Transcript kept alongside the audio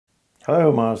Hello,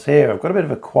 Miles here. I've got a bit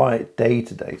of a quiet day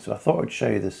today, so I thought I'd show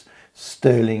you this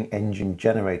Stirling engine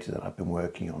generator that I've been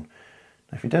working on.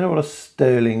 Now, if you don't know what a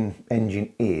Stirling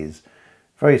engine is,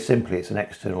 very simply it's an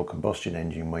external combustion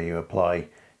engine where you apply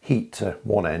heat to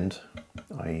one end,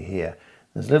 i.e. here.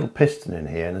 There's a little piston in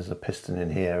here and there's a piston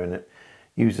in here, and it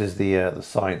uses the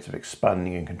science of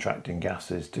expanding and contracting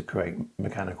gases to create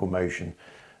mechanical motion,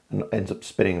 and ends up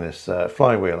spinning this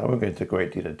flywheel. I won't go into a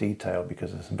great deal of detail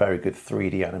because there's some very good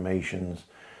 3D animations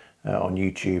on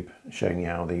YouTube showing you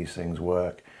how these things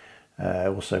work.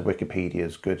 Also, Wikipedia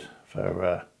is good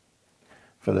for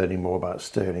learning more about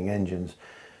Stirling engines.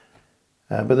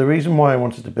 But the reason why I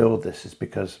wanted to build this is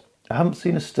because I haven't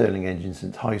seen a Stirling engine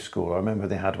since high school. I remember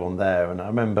they had one there, and I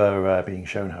remember being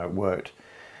shown how it worked.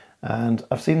 And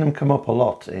I've seen them come up a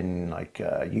lot in like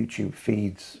YouTube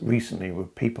feeds recently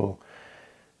with people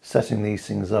setting these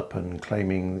things up and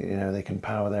claiming, they can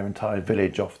power their entire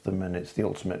village off them and it's the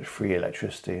ultimate free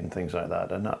electricity and things like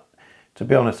that. And that, to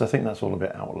be honest, I think that's all a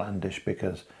bit outlandish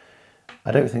because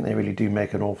I don't think they really do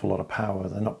make an awful lot of power.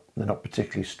 They're not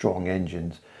particularly strong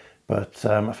engines. But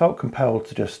I felt compelled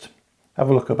to just have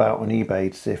a look about on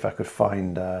eBay to see if I could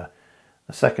find a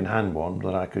second-hand one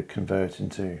that I could convert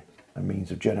into a means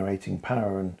of generating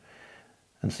power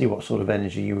and see what sort of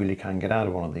energy you really can get out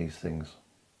of one of these things.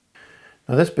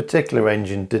 Now, this particular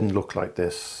engine didn't look like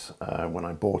this when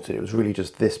I bought it. It was really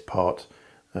just this part,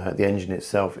 the engine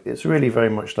itself. It's really very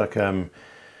much like an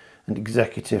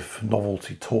executive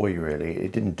novelty toy, really.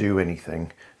 It didn't do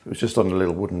anything. It was just on a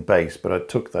little wooden base, but I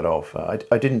took that off.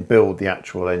 I didn't build the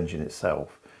actual engine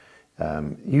itself.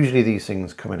 Usually these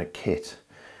things come in a kit,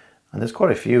 and there's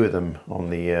quite a few of them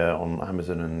on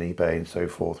Amazon and eBay and so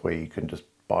forth where you can just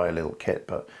buy a little kit,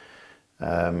 but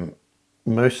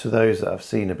most of those that I've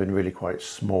seen have been really quite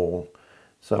small.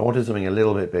 So I wanted something a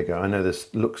little bit bigger. I know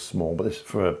this looks small, but this,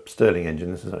 for a Stirling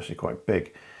engine, this is actually quite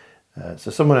big.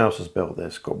 So someone else has built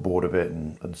this, got bored of it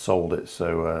and sold it,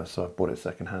 so I bought it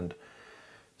second hand.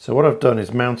 So what I've done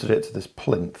is mounted it to this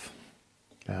plinth,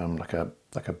 like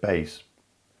a base.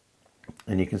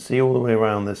 And you can see all the way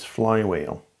around this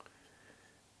flywheel,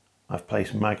 I've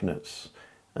placed magnets,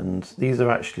 and these are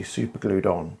actually super glued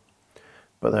on,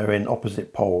 but they're in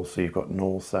opposite poles, so you've got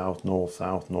north, south, north,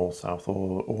 south, north, south,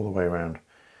 all the way around.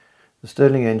 The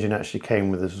Stirling engine actually came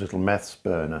with this little meths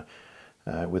burner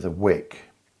with a wick,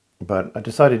 but I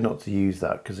decided not to use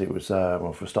that because it was,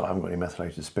 well, for a start I haven't got any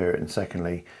methylated spirit, and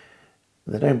secondly,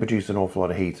 they don't produce an awful lot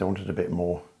of heat. I wanted a bit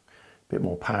more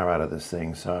power out of this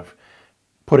thing, so I've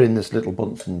put in this little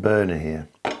Bunsen burner here.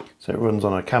 So it runs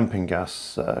on a camping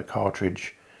gas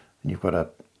cartridge, and you've got a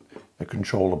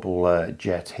controllable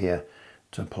jet here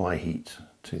to apply heat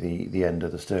to the end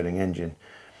of the Stirling engine.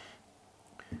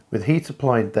 With heat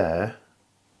applied there,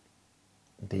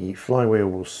 the flywheel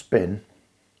will spin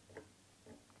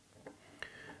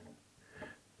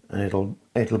and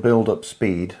it'll build up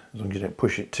speed as long as you don't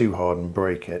push it too hard and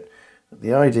break it. But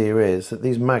the idea is that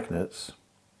these magnets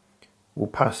will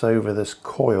pass over this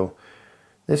coil.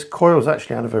 This coil is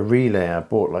actually out of a relay. I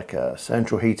bought like a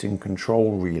central heating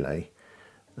control relay,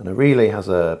 and a relay has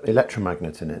a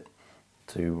electromagnet in it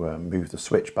to move the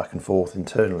switch back and forth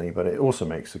internally, but it also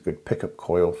makes a good pickup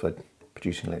coil for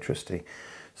producing electricity.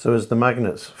 So as the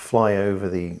magnets fly over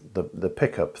the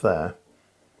pickup there,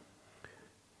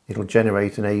 it'll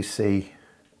generate an AC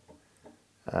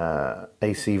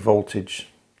voltage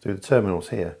through the terminals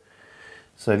here.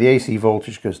 So the AC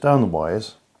voltage goes down the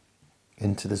wires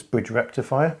into this bridge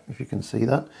rectifier, if you can see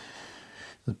that.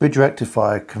 The bridge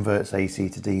rectifier converts AC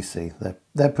to DC.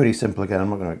 They're pretty simple. Again,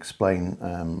 I'm not going to explain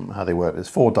how they work. There's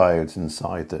 4 diodes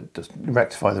inside that just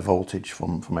rectify the voltage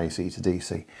from AC to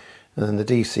DC. And then the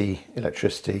DC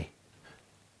electricity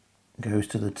goes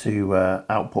to the 2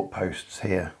 output posts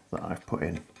here that I've put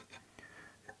in.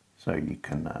 So you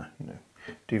can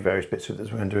do various bits with this.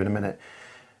 We're going to do in a minute.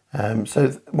 So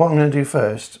what I'm going to do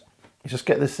first is just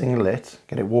get this thing lit,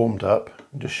 get it warmed up,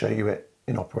 and just show you it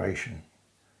in operation.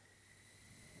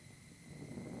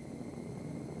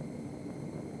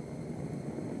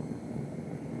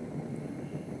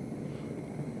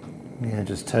 Yeah,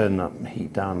 just turn that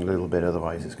heat down a little bit,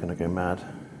 otherwise it's going to go mad.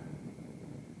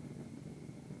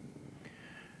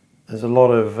 There's a lot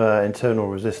of internal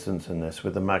resistance in this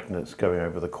with the magnets going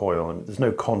over the coil, and there's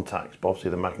no contact, but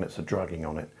obviously the magnets are dragging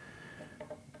on it.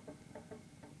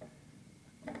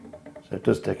 So it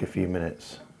does take a few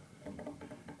minutes.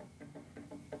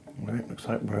 Right, looks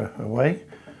like we're away.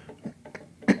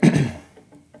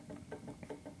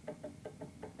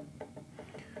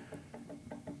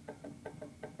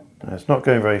 Now, it's not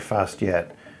going very fast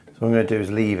yet, so what I'm going to do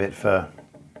is leave it for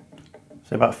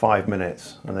So about 5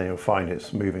 minutes, and then you'll find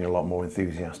it's moving a lot more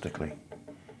enthusiastically.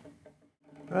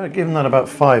 Given that about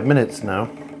 5 minutes now,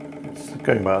 it's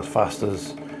going about as fast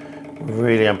as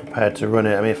really I'm prepared to run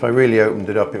it. I mean, if I really opened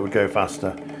it up, it would go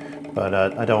faster, but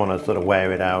I don't want to sort of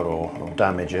wear it out or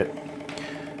damage it.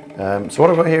 So what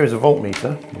I've got here is a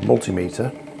voltmeter, a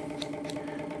multimeter.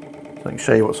 So I can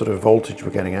show you what sort of voltage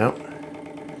we're getting out.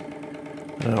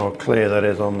 And how clear that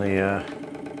is on the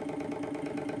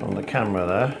camera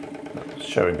there. That's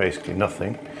showing basically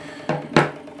nothing.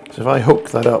 So if I hook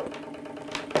that up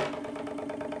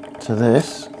to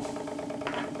this,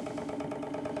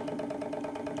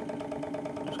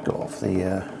 just got off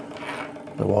the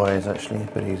wires actually, a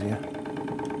bit easier.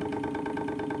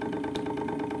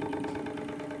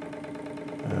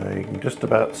 You can just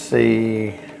about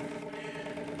see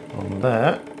on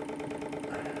there,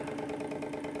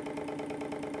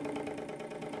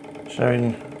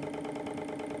 showing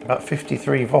about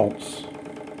 53 volts.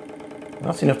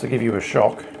 That's enough to give you a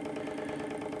shock.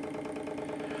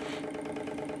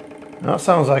 Now, that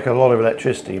sounds like a lot of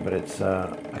electricity, but it's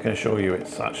I can assure you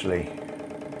it's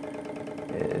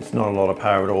not a lot of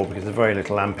power at all, because there's very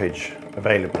little ampage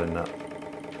available in that.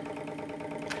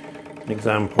 An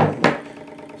example,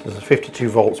 so there's 52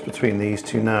 volts between these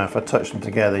two now. If I touch them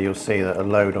together, you'll see that a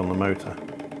load on the motor.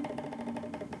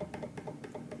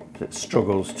 It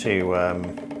struggles to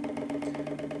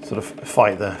sort of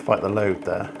fight the load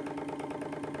there.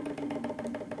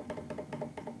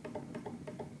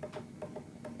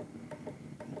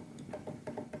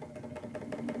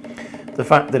 The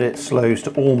fact that it slows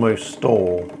to almost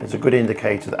stall is a good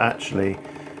indicator that actually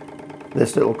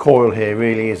this little coil here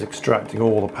really is extracting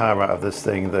all the power out of this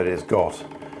thing that it's got.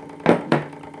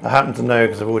 I happen to know,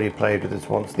 because I've already played with this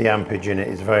once, the ampage in it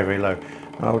is very, very low.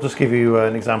 And I'll just give you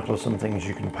an example of some things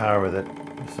you can power with it.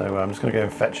 So I'm just going to go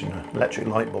and fetch an electric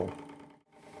light bulb.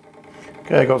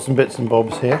 Okay, I got some bits and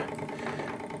bobs here.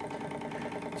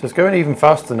 So it's going even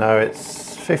faster now.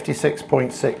 It's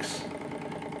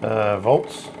 56.6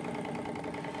 volts.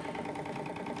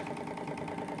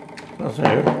 That's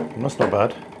not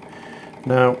bad.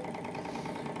 Now,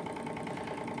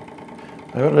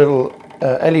 I've got a little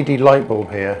LED light bulb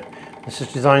here. This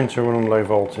is designed to run on low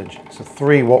voltage. It's a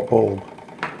 3-watt bulb,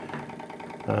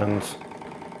 and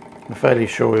I'm fairly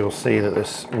sure you'll see that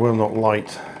this will not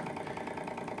light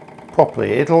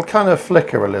properly. It'll kind of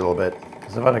flicker a little bit,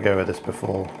 because I've had a go with this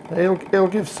before. It'll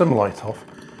give some light off.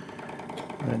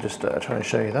 I'll just try and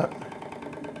show you that.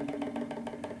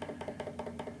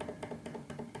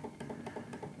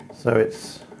 So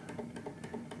it's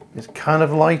kind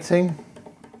of lighting,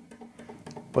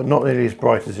 but not nearly as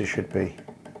bright as it should be.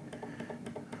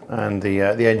 And the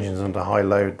engine's under high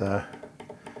load there,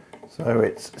 so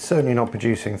it's certainly not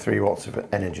producing 3 watts of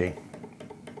energy.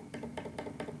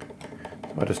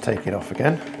 So I'll just take it off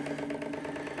again.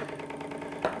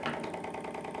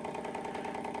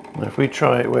 Now if we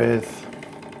try it with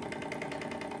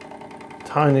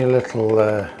tiny little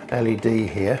LED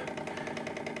here,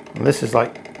 and this is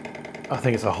like, I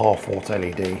think it's a 1/2 watt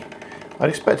LED. I'd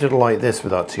expect it to light this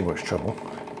without too much trouble.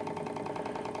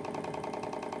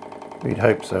 We'd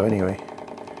hope so anyway.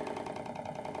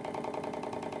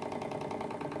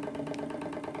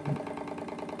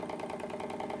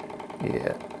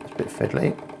 Yeah, it's a bit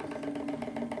fiddly.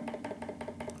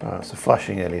 Oh, it's a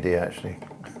flashing LED actually.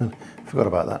 Forgot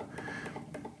about that.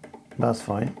 That's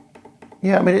fine.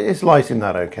 Yeah, I mean, it's lighting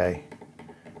that okay.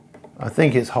 I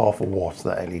think it's 1/2 watt,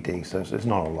 that LED, so it's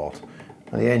not a lot.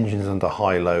 And the engine's under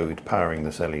high load powering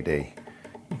this LED.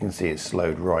 You can see it's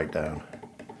slowed right down.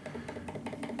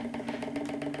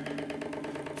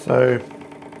 So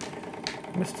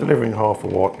it's delivering 1/2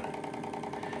 watt.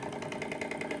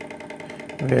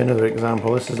 Okay, another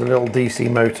example. This is a little DC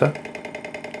motor.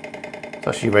 It's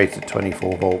actually rated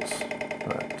 24 volts.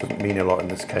 That doesn't mean a lot in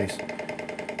this case.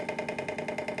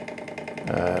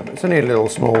 It's only a little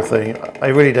small thing. I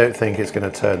really don't think it's going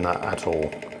to turn that at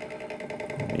all.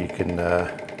 You can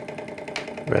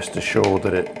rest assured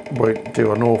that it won't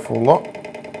do an awful lot.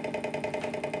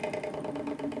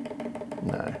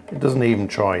 No, it doesn't even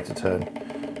try to turn.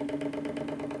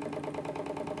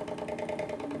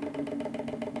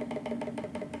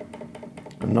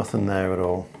 And nothing there at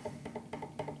all.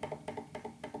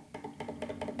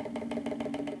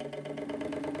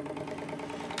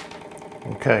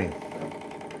 Okay.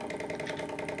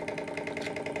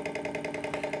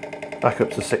 Back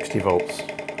up to 60 volts.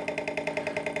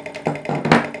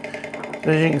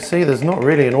 As you can see, there's not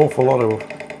really an awful lot of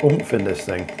oomph in this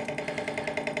thing.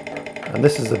 And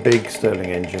this is a big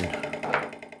Stirling engine.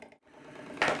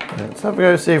 Let's have a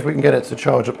go see if we can get it to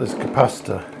charge up this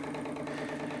capacitor.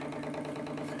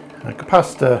 A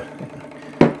capacitor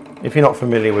if you're not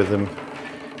familiar with them,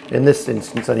 in this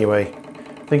instance anyway,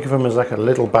 think of them as like a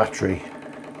little battery.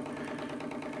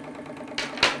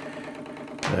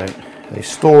 They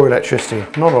store electricity,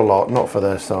 not a lot, not for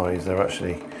their size. They're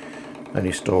actually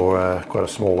only store quite a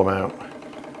small amount.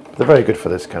 They're very good for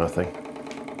this kind of thing.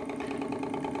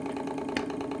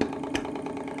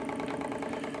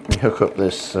 We hook up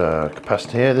this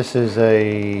capacitor here. This is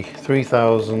a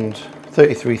 33,000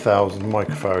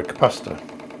 microfarad capacitor.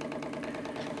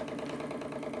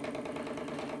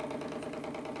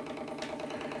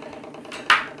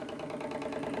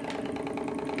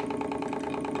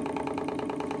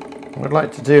 What I'd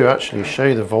like to do actually is show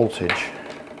you the voltage.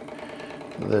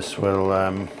 This will,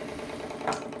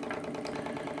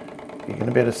 you're going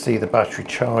to be able to see the battery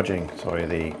charging, sorry,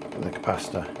 the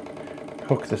capacitor.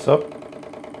 Hook this up,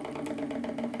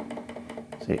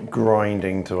 see it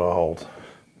grinding to a halt.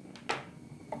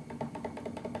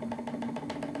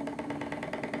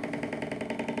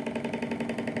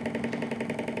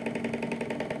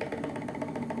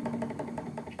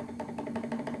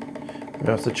 I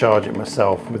have to charge it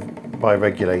myself by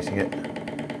regulating it.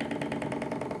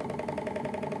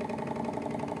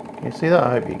 Can you see that?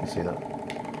 I hope you can see that.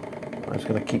 I'm just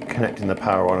going to keep connecting the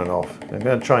power on and off. I'm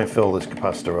going to try and fill this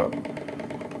capacitor up.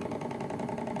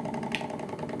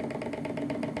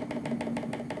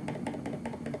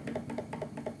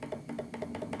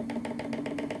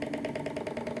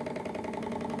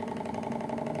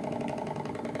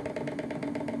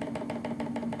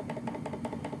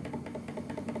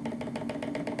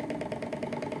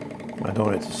 I don't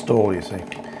want it to stall, you see.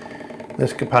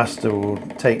 This capacitor will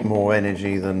take more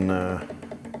energy than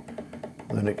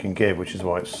it can give, which is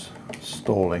why it's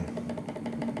stalling.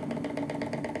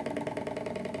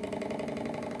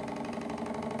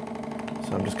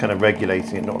 So I'm just kind of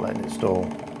regulating it, not letting it stall.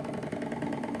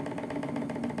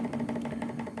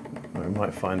 We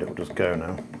might find it will just go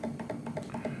now.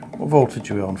 What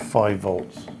voltage are we on? 5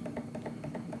 volts.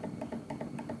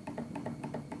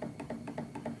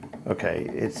 Okay,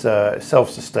 it's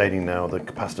self-sustaining now. The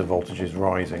capacitor voltage is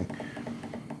rising.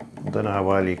 I don't know how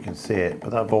well you can see it,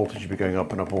 but that voltage will be going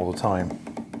up and up all the time.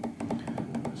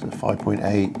 So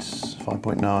 5.8,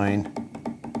 5.9,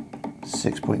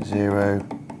 6.0,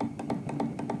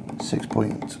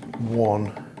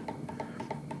 6.1.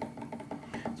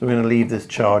 So we're going to leave this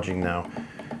charging now.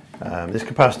 This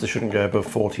capacitor shouldn't go above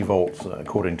 40 volts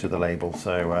according to the label,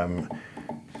 so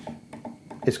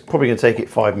it's probably going to take it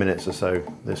 5 minutes or so.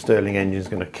 The Stirling engine is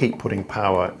going to keep putting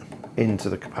power into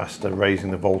the capacitor,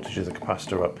 raising the voltage of the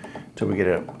capacitor up till we get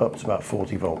it up to about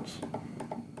 40 volts.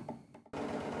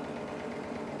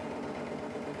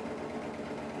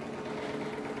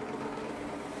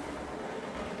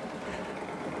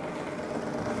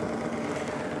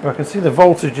 I can see the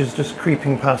voltage is just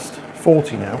creeping past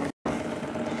 40 now.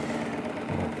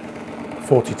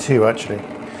 42 actually.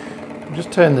 I'll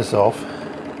just turn this off.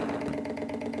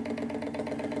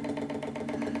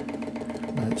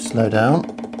 Let's slow down.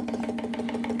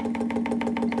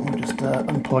 We'll just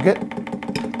unplug it.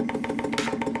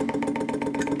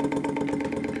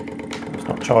 It's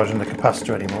not charging the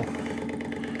capacitor anymore.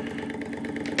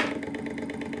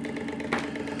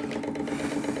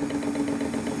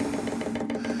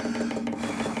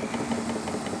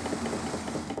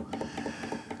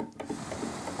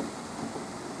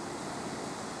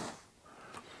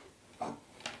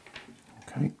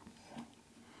 Okay.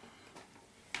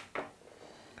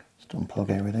 Unplug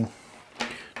everything.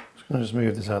 I'm just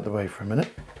move this out of the way for a minute.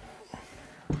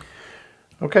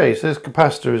 Okay, so this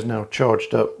capacitor is now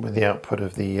charged up with the output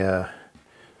of the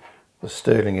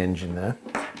Stirling engine there.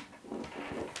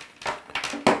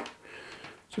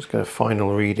 Just get a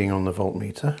final reading on the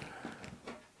voltmeter.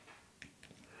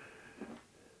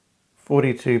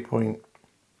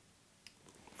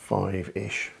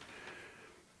 42.5-ish.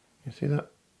 You see that?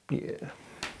 Yeah.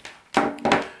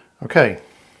 Okay.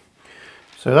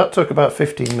 So that took about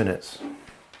 15 minutes,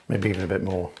 maybe even a bit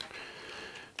more.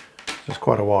 Just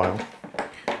quite a while.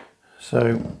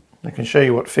 So I can show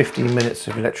you what 15 minutes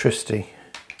of electricity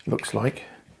looks like.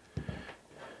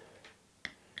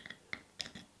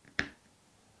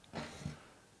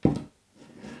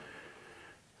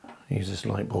 Use this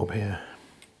light bulb here.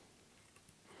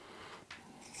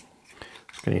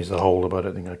 I'm going to use the holder, but I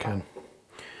don't think I can.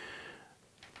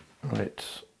 Right.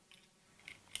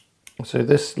 So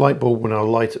this light bulb will now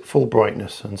light at full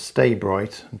brightness and stay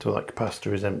bright until that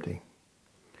capacitor is empty.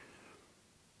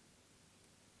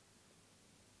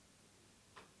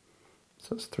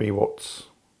 So that's 3 watts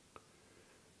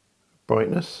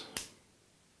brightness.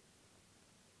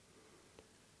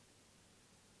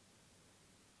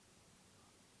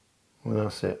 And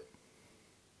that's it.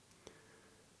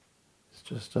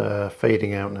 It's just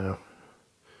fading out now.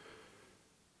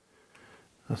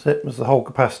 That's it, there's the whole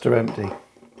capacitor empty.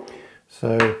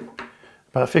 So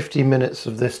about 15 minutes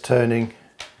of this turning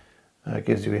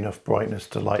gives you enough brightness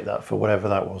to light that for whatever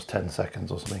that was, 10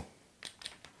 seconds or something.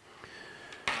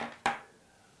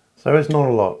 So it's not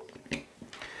a lot.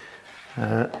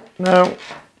 Now,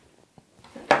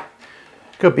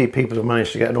 could be people have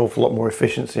managed to get an awful lot more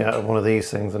efficiency out of one of these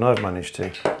things than I've managed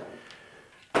to.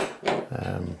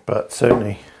 But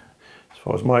certainly, as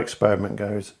far as my experiment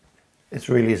goes, it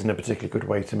really isn't a particularly good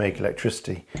way to make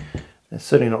electricity. It's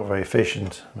certainly not very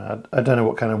efficient. I don't know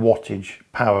what kind of wattage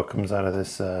power comes out of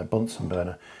this Bunsen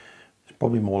burner. It's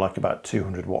probably more like about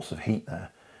 200 watts of heat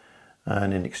there.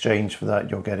 And in exchange for that,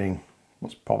 you're getting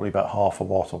what's probably about half a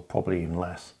watt or probably even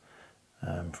less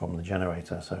from the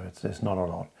generator. So it's not a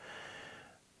lot.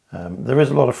 There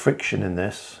is a lot of friction in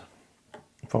this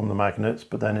from the magnets,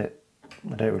 but then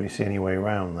I don't really see any way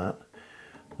around that.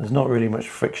 There's not really much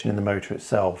friction in the motor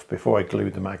itself. Before I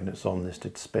glued the magnets on, this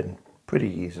did spin pretty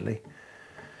easily.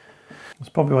 That's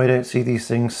probably why I don't see these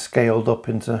things scaled up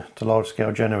into large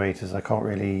scale generators. I can't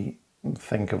really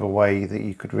think of a way that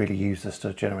you could really use this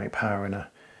to generate power in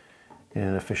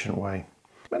an efficient way.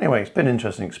 But anyway, it's been an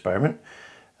interesting experiment.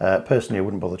 Personally, I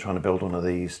wouldn't bother trying to build one of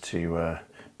these to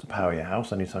power your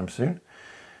house anytime soon.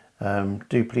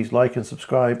 Do please like and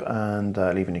subscribe, and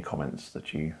leave any comments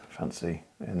that you fancy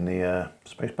in the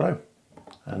space below.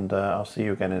 And I'll see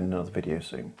you again in another video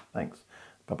soon. Thanks.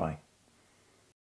 Bye-bye.